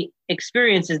the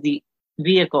experience is the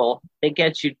vehicle that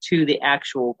gets you to the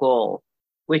actual goal,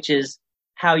 which is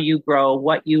how you grow,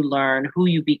 what you learn, who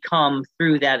you become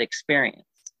through that experience.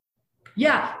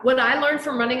 Yeah. What I learned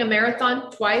from running a marathon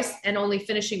twice and only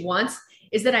finishing once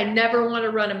is that I never want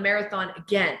to run a marathon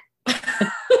again.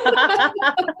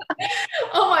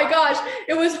 Oh my gosh,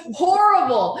 it was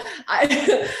horrible.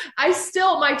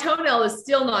 My toenail is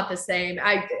still not the same.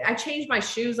 I changed my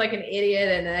shoes like an idiot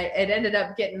and it ended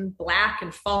up getting black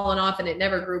and falling off and it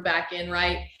never grew back in,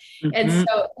 right? Mm-hmm. And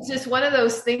so it's just one of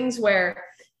those things where,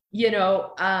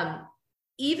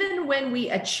 even when we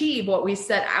achieve what we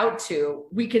set out to,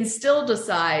 we can still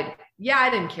decide, yeah, I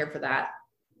didn't care for that.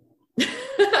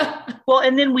 Well,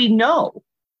 and then we know,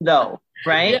 though,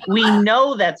 right? Yeah. We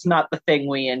know that's not the thing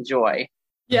we enjoy.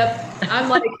 Yep. I'm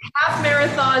like, half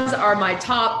marathons are my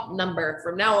top number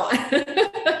from now on.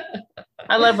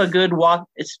 I love a good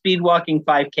speed walking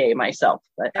 5K myself,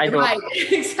 but I don't. Right,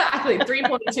 exactly.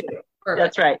 3.2.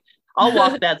 That's right. I'll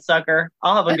walk that sucker.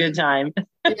 I'll have a good time.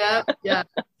 Yeah. Yeah.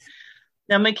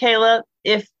 Now, Michaela,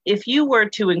 if you were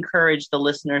to encourage the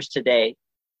listeners today,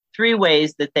 3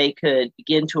 ways that they could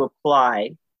begin to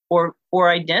apply or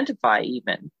identify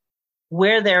even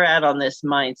where they're at on this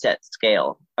mindset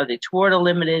scale. Are they toward a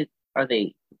limited? Are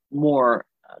they more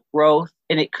growth?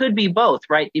 And it could be both,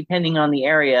 right? Depending on the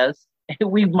areas.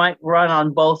 We might run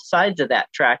on both sides of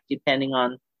that track, depending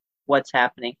on what's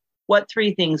happening. What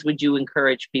 3 things would you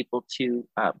encourage people to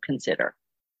consider?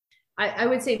 I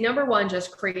would say number 1,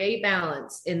 just create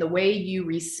balance in the way you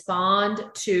respond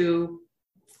to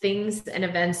things and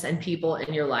events and people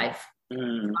in your life.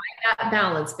 Find that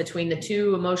balance between the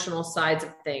 2 emotional sides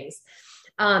of things.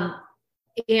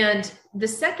 And the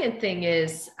second thing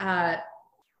is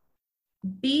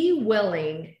be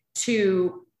willing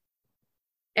to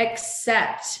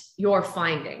accept your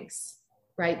findings,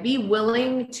 right? Be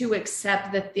willing to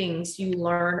accept the things you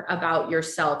learn about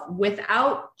yourself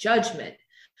without judgment,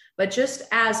 but just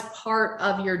as part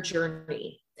of your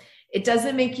journey. It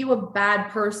doesn't make you a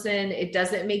bad person. It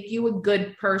doesn't make you a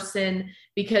good person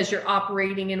because you're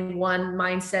operating in one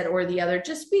mindset or the other.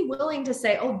 Just be willing to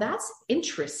say, oh, that's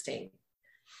interesting.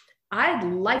 I'd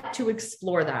like to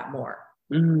explore that more.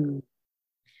 Mm-hmm.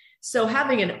 So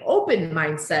having an open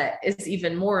mindset is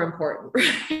even more important,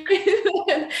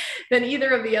 right? than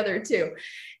either of the other 2.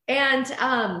 And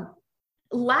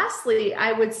lastly,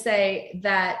 I would say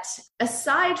that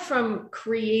aside from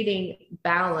creating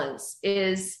balance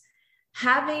is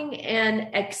having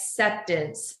an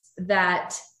acceptance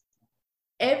that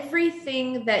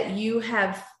everything that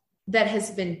that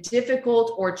has been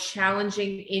difficult or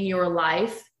challenging in your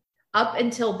life up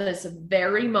until this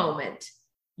very moment,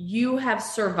 you have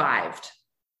survived.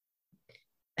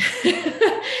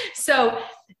 So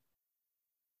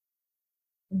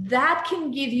that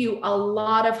can give you a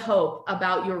lot of hope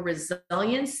about your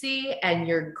resiliency and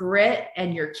your grit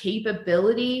and your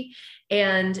capability,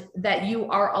 and that you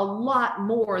are a lot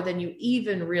more than you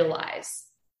even realize.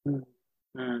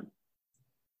 Mm-hmm.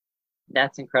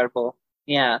 That's incredible.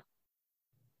 Yeah.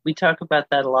 We talk about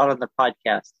that a lot on the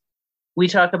podcast. We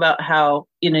talk about how,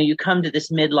 you come to this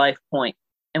midlife point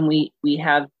and we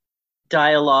have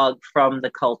dialogue from the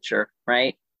culture,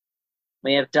 right?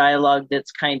 We have dialogue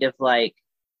that's kind of like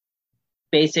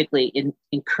basically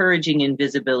encouraging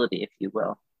invisibility, if you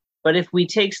will. But if we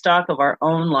take stock of our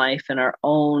own life and our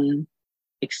own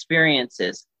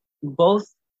experiences, both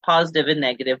positive and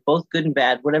negative, both good and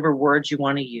bad, whatever words you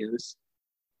want to use,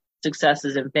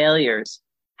 successes and failures,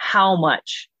 how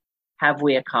much have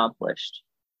we accomplished?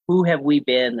 Who have we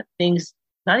been? Things,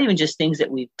 not even just things that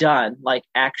we've done, like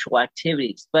actual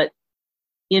activities, but,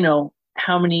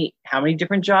 how many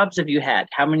different jobs have you had?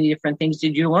 How many different things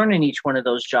did you learn in each one of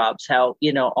those jobs? How,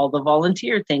 all the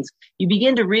volunteer things. You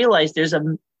begin to realize there's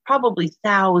probably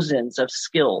thousands of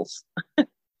skills and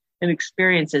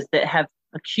experiences that have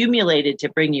accumulated to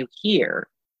bring you here.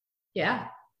 Yeah.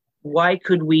 Why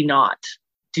could we not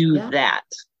do that?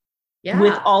 Yeah.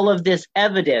 With all of this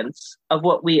evidence of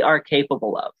what we are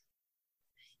capable of.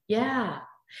 Yeah.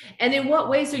 And in what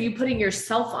ways are you putting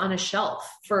yourself on a shelf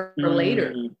for later?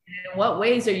 And in what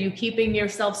ways are you keeping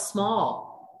yourself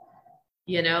small?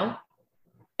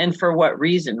 And for what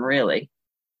reason, really?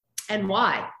 And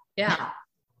why? Yeah.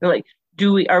 Like,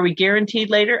 are we guaranteed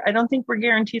later? I don't think we're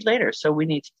guaranteed later. So we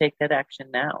need to take that action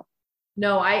now.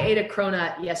 No, I ate a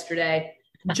cronut yesterday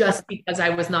just because I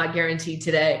was not guaranteed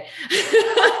today.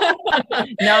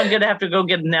 Now I'm going to have to go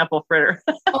get an apple fritter.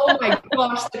 Oh my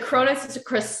gosh. The cronut is a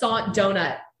croissant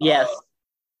donut. Yes.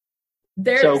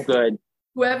 So good.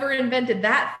 Whoever invented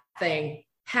that thing,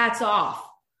 hats off.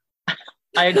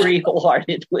 I agree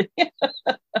wholeheartedly.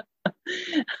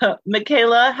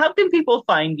 Michaela, how can people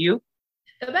find you?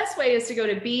 The best way is to go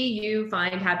to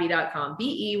beyoufindhappy.com,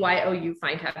 BEYOU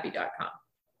findhappy.com.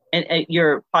 And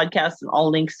your podcast and all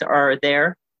links are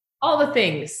there? All the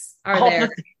things are there.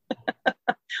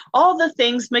 All the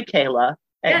things, Michaela,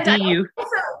 at BU.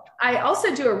 I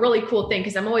also do a really cool thing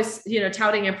because I'm always,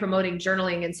 touting and promoting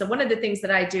journaling. And so one of the things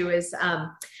that I do is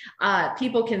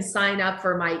people can sign up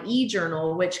for my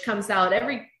e-journal, which comes out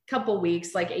every couple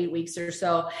weeks, like 8 weeks or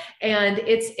so. And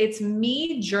it's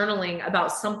me journaling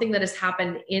about something that has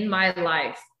happened in my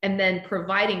life and then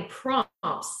providing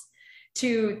prompts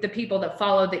to the people that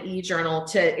follow the e-journal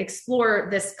to explore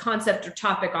this concept or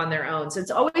topic on their own. So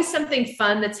it's always something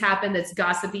fun that's happened, that's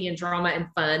gossipy and drama and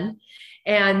fun.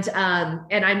 And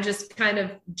I'm just kind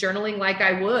of journaling like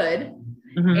I would.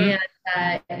 Mm-hmm.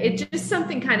 And it's just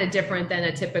something kind of different than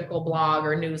a typical blog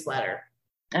or newsletter.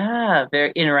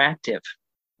 Very interactive.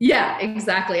 Yeah,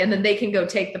 exactly. And then they can go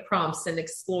take the prompts and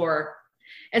explore.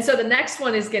 And so the next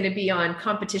one is going to be on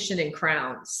competition and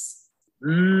crowns.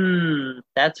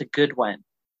 That's a good one.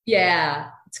 Yeah,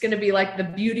 it's going to be like the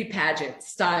beauty pageant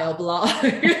style blog.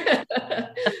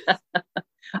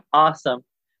 Awesome.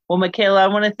 Well, Michaela, I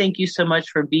want to thank you so much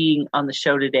for being on the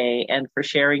show today and for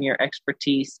sharing your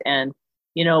expertise and,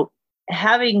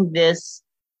 having this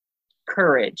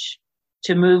courage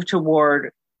to move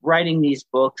toward writing these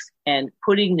books and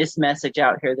putting this message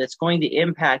out here that's going to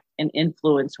impact and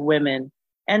influence women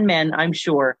and men, I'm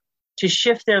sure, to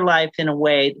shift their life in a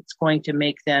way that's going to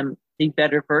make them the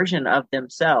better version of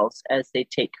themselves as they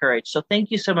take courage. So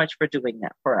thank you so much for doing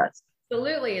that for us.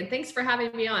 Absolutely. And thanks for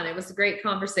having me on. It was a great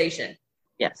conversation.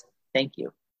 Yes. Thank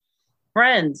you.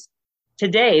 Friends,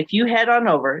 today, if you head on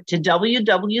over to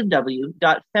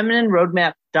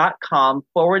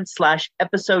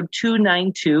www.feminineroadmap.com/episode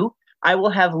 292, I will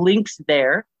have links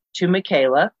there to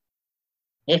Michaela.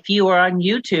 If you are on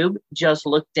YouTube, just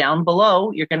look down below.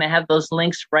 You're going to have those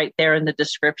links right there in the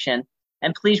description.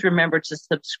 And please remember to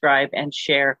subscribe and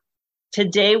share.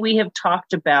 Today, we have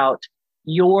talked about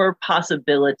your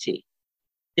possibility.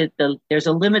 There's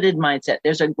a limited mindset.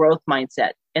 There's a growth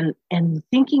mindset. And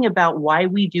thinking about why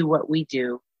we do what we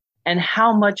do and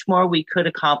how much more we could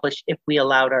accomplish if we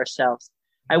allowed ourselves.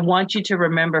 I want you to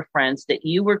remember, friends, that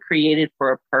you were created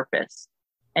for a purpose.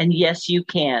 And yes, you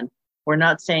can. We're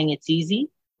not saying it's easy.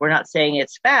 We're not saying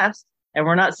it's fast. And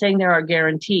we're not saying there are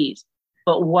guarantees.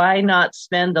 But why not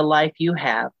spend the life you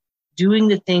have doing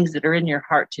the things that are in your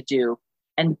heart to do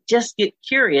and just get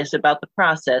curious about the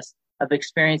process of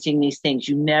experiencing these things?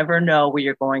 You never know where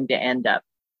you're going to end up.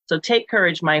 So take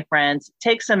courage, my friends,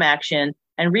 take some action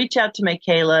and reach out to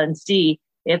Michaela and see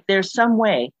if there's some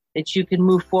way that you can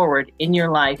move forward in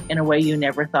your life in a way you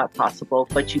never thought possible,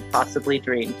 but you possibly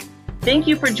dreamed. Thank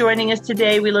you for joining us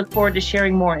today. We look forward to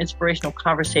sharing more inspirational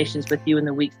conversations with you in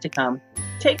the weeks to come.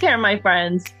 Take care, my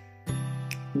friends.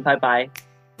 Bye-bye.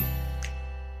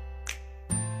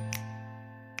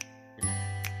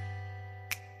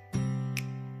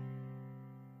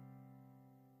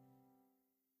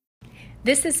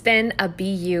 This has been a Be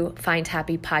You, Find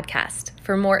Happy podcast.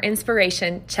 For more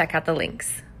inspiration, check out the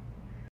links.